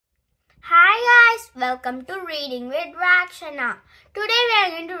welcome to Reading with Rakshana. Today we are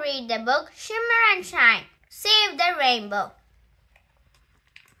going to read the book Shimmer and Shine, Save the Rainbow.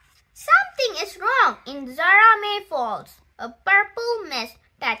 Something is wrong in Zarame Falls. A purple mist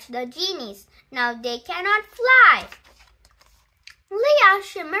touched the genies. Now they cannot fly. Leah,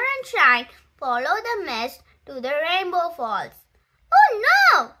 Shimmer and Shine follow the mist to the Rainbow Falls. Oh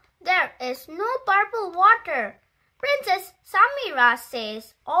no! There is no purple water. Princess Samira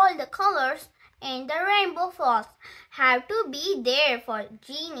says all the colors in the Rainbow Falls have to be there for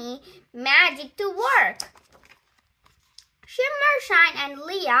genie magic to work. Shimmer, Shine and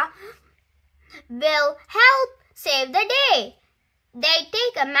Leah will help save the day. They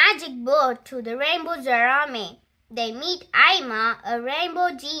take a magic boat to the Rainbow Zarame. They meet Aima, a rainbow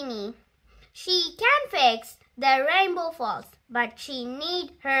genie. She can fix the Rainbow Falls, but she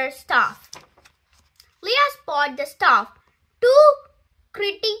needs her staff. Leah spot the staff. Two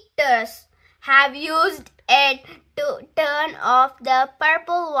critters have used it to turn off the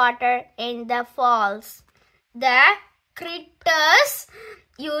purple water in the falls. The critters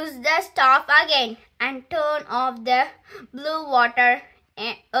use the staff again and turn off the blue water,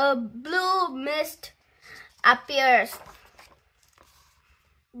 and a blue mist appears.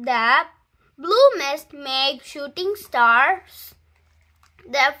 The blue mist makes shooting stars.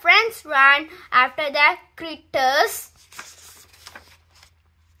 The friends run after the critters.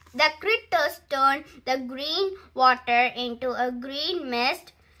 The critters turn the green water into a green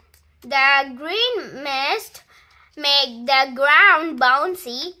mist. The green mist makes the ground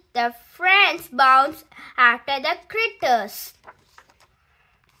bouncy. The friends bounce after the critters.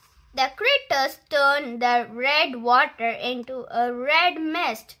 The critters turn the red water into a red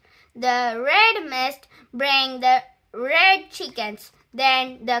mist. The red mist brings the red chickens.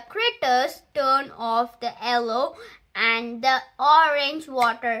 Then the critters turn off the yellow and the orange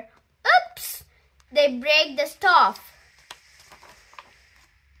water. Oops! They break the staff.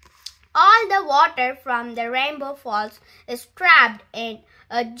 All the water from the Rainbow Falls is trapped in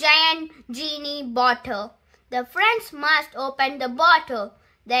a giant genie bottle. The friends must open the bottle.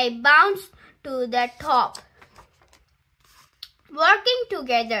 They bounce to the top. Working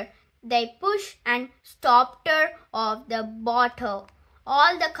together, they push and stop her off the bottle.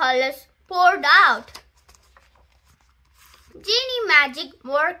 All the colors poured out. Genie magic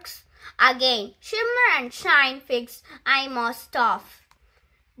works again. Shimmer and Shine fix Aima's staff.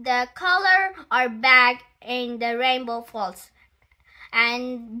 The colors are back in the Rainbow Falls,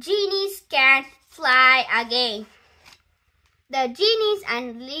 and genies can fly again. The genies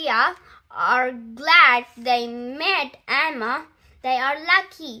and Leah are glad they met Emma. They are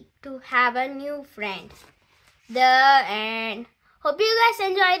lucky to have a new friend. The end. Hope you guys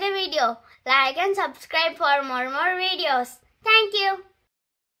enjoy the video. Like and subscribe for more videos. Thank you.